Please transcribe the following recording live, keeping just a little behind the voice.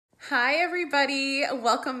Hi everybody,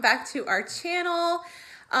 welcome back to our channel.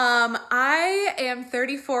 I am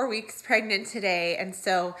 34 weeks pregnant today, and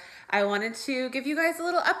so I wanted to give you guys a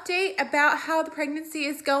little update about how the pregnancy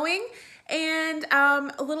is going. And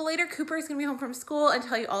a little later, Cooper is gonna be home from school and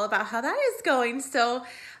tell you all about how that is going. So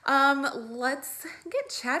let's get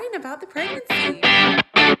chatting about the pregnancy.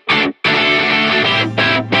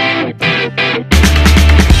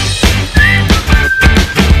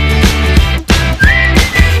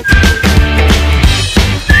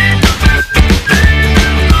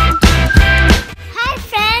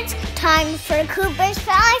 Time for Cooper's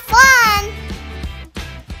Family Fun!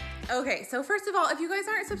 Okay, so first of all, if you guys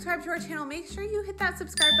aren't subscribed to our channel, make sure you hit that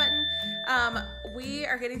subscribe button. We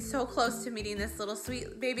are getting so close to meeting this little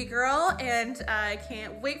sweet baby girl, and I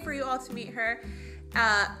can't wait for you all to meet her.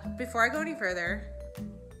 Before I go any further,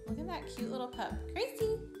 look at that cute little pup.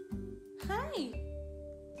 Gracie, hi.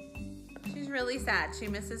 She's really sad. She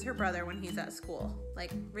misses her brother when he's at school.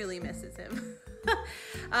 Like, really misses him.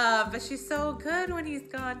 But she's so good when he's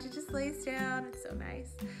gone. She just lays down. It's so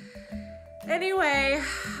nice. Anyway,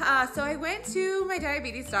 so I went to my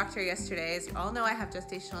diabetes doctor yesterday. As you all know, I have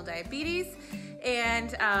gestational diabetes,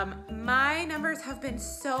 and my numbers have been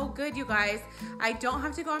so good, you guys. I don't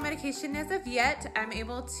have to go on medication as of yet. I'm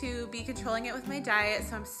able to be controlling it with my diet,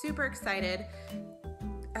 so I'm super excited.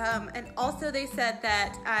 And also they said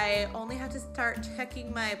that I only have to start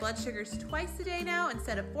checking my blood sugars twice a day now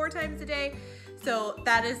instead of 4 times a day. So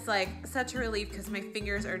that is like such a relief because my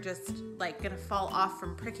fingers are just like gonna fall off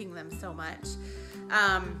from pricking them so much.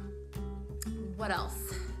 What else?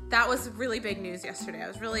 That was really big news yesterday. I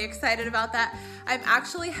was really excited about that. I'm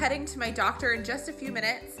actually heading to my doctor in just a few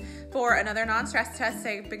minutes for another non-stress test.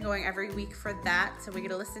 I've been going every week for that, so we get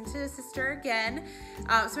to listen to sister again.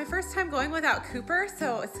 It's my first time going without Cooper,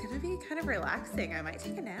 so it's gonna be kind of relaxing. I might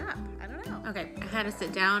take a nap, I don't know. Okay, I had to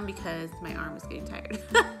sit down because my arm is getting tired.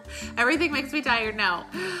 Everything makes me tired now.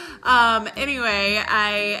 Anyway,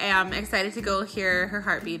 I am excited to go hear her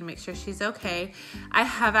heartbeat and make sure she's okay. I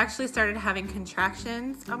have actually started having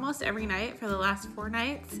contractions almost every night for the last 4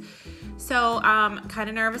 nights. So kind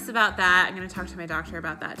of nervous about that. I'm going to talk to my doctor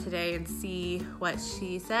about that today and see what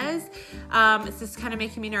she says. It's just kind of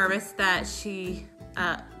making me nervous that she,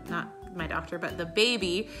 not my doctor, but the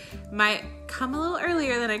baby might come a little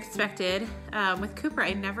earlier than I expected. With Cooper,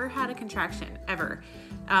 I never had a contraction ever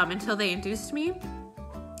until they induced me.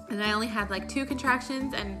 And I only had like 2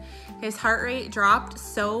 contractions, and his heart rate dropped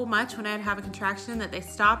so much when I'd have a contraction that they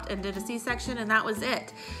stopped and did a C-section, and that was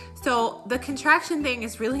it. So the contraction thing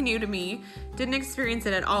is really new to me. Didn't experience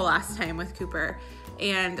it at all last time with Cooper.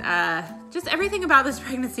 And just everything about this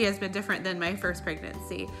pregnancy has been different than my first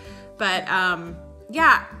pregnancy. But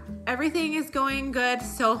yeah, everything is going good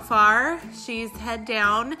so far. She's head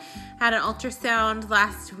down. Had an ultrasound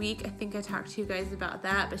last week. I think I talked to you guys about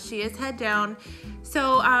that, but she is head down.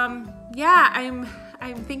 So yeah,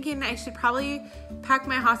 I'm thinking I should probably pack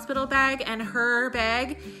my hospital bag and her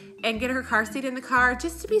bag and get her car seat in the car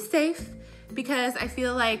just to be safe, because I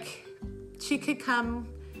feel like she could come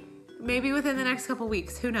maybe within the next couple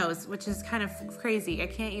weeks. Who knows? Which is kind of crazy. I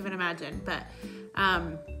can't even imagine. But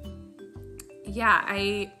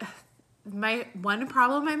yeah, my one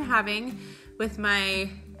problem I'm having with my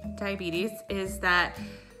diabetes is that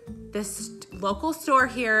this local store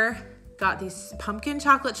here got these pumpkin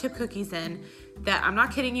chocolate chip cookies in that, I'm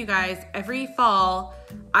not kidding you guys, every fall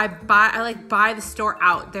I buy the store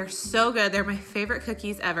out. They're so good. They're my favorite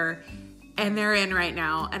cookies ever, and they're in right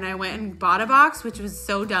now. And I went and bought a box, which was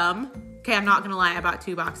so dumb. Okay, I'm not gonna lie, I bought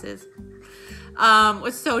 2 boxes.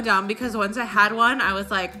 Was so dumb because once I had one, I was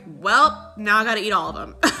like, well, now I gotta eat all of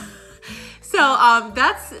them. So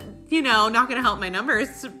that's, you know, not gonna help my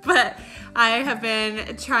numbers, but I have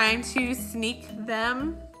been trying to sneak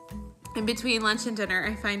them in between lunch and dinner.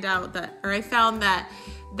 I found that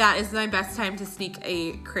that is my best time to sneak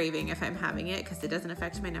a craving if I'm having it, because it doesn't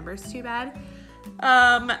affect my numbers too bad.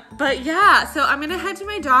 But yeah, so I'm gonna head to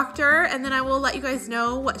my doctor, and then I will let you guys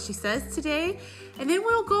know what she says today, and then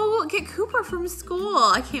we'll go get Cooper from school.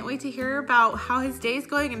 I can't wait to hear about how his day's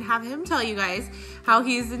going and have him tell you guys how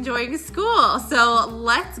he's enjoying school. So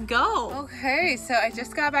let's go. Okay, so I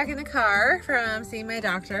just got back in the car from seeing my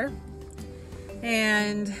doctor,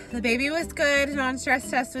 and the baby was good. Non-stress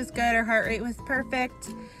test was good. Her heart rate was perfect.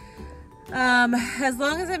 As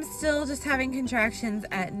long as I'm still just having contractions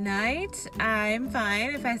at night, I'm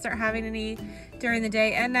fine. If I start having any during the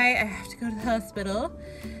day and night, I have to go to the hospital.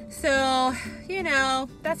 So, you know,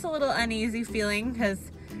 that's a little uneasy feeling, because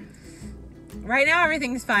right now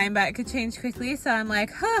everything's fine, but it could change quickly. So I'm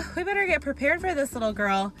like, we better get prepared for this little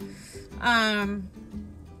girl.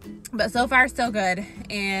 But so far so good.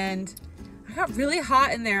 And I got really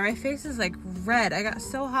hot in there. My face is like red. I got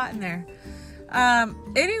so hot in there.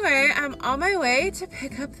 Anyway, I'm on my way to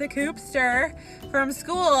pick up the Coopster from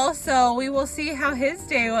school, so we will see how his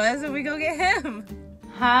day was when we go get him.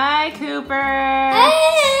 Hi, Cooper.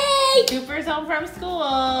 Hey! Cooper's home from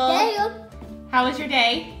school. There you go. How was your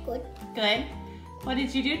day? Good. Good. What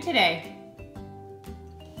did you do today?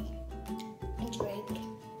 I drink.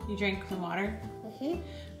 You drank some water? Mm-hmm.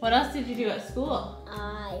 What else did you do at school?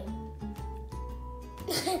 I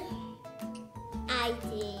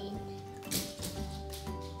did.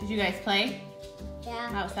 Did you guys play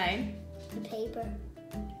Yeah. outside? The paper.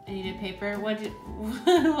 And you did paper?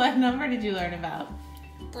 What number did you learn about?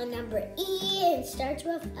 The number E and starts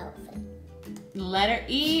with elephant. Letter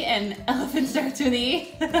E, and elephant starts with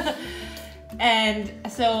E. And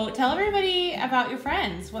so tell everybody about your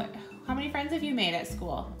friends. How many friends have you made at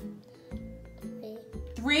school?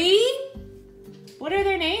 3? What are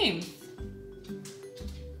their names?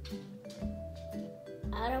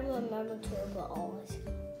 I don't remember 2, but always.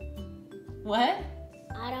 What?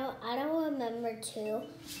 I don't remember 2,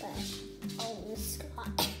 but always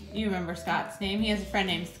Scott. You remember Scott's name? He has a friend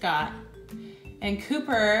named Scott. And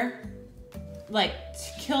Cooper,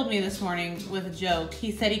 killed me this morning with a joke.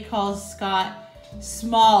 He said he calls Scott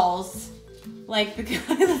Smalls, like the guy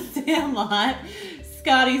in the Sandlot.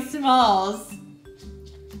 Scotty Smalls.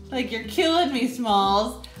 Like, you're killing me,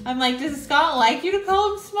 Smalls. I'm like, does Scott like you to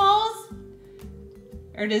call him Smalls?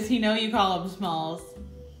 Or does he know you call him Smalls?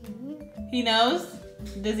 Mm-hmm. He knows?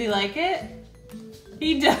 Does he like it?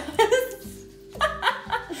 He does.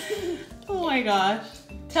 Oh my gosh.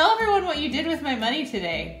 Tell everyone what you did with my money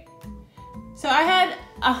today. So I had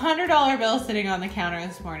a $100 bill sitting on the counter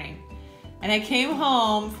this morning. And I came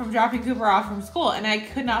home from dropping Cooper off from school and I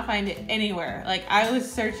could not find it anywhere. Like, I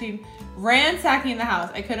was searching, ransacking the house.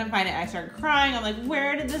 I couldn't find it. I started crying. I'm like,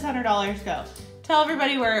 where did this $100 go? Tell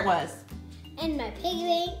everybody where it was. In my piggy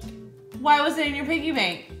bank. Why was it in your piggy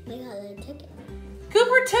bank? Because I took it.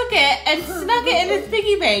 Cooper took it and snuck it in his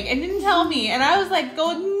piggy bank and didn't tell me. And I was like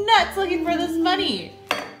going nuts looking for this money.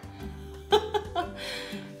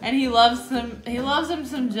 And he loves him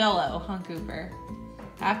some Jell-O, huh, Cooper?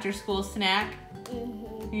 After school snack.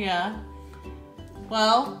 Mm-hmm. Yeah.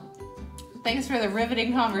 Well, thanks for the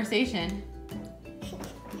riveting conversation.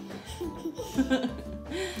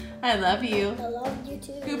 I love you. I love you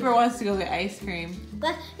too. Cooper wants to go get ice cream.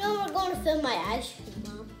 But no, we're going to fill my ice cream,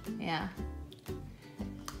 Mom. Yeah.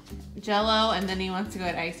 Jell-O, and then he wants to go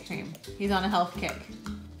get ice cream. He's on a health kick.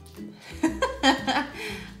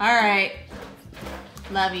 All right.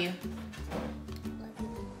 Love you.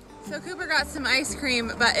 So Cooper got some ice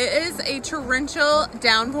cream, but it is a torrential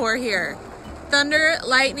downpour here. Thunder,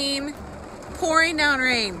 lightning, pouring down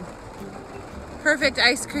rain. Perfect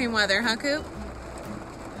ice cream weather, huh, Coop?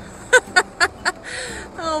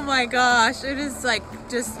 Oh my gosh, it is like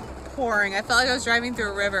just pouring. I felt like I was driving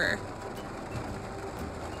through a river.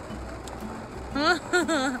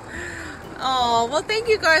 Oh, well, thank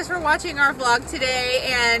you guys for watching our vlog today.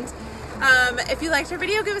 And if you liked our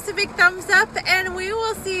video, give us a big thumbs up. And we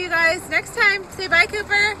will see you guys next time. Say bye,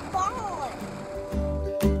 Cooper. Bye.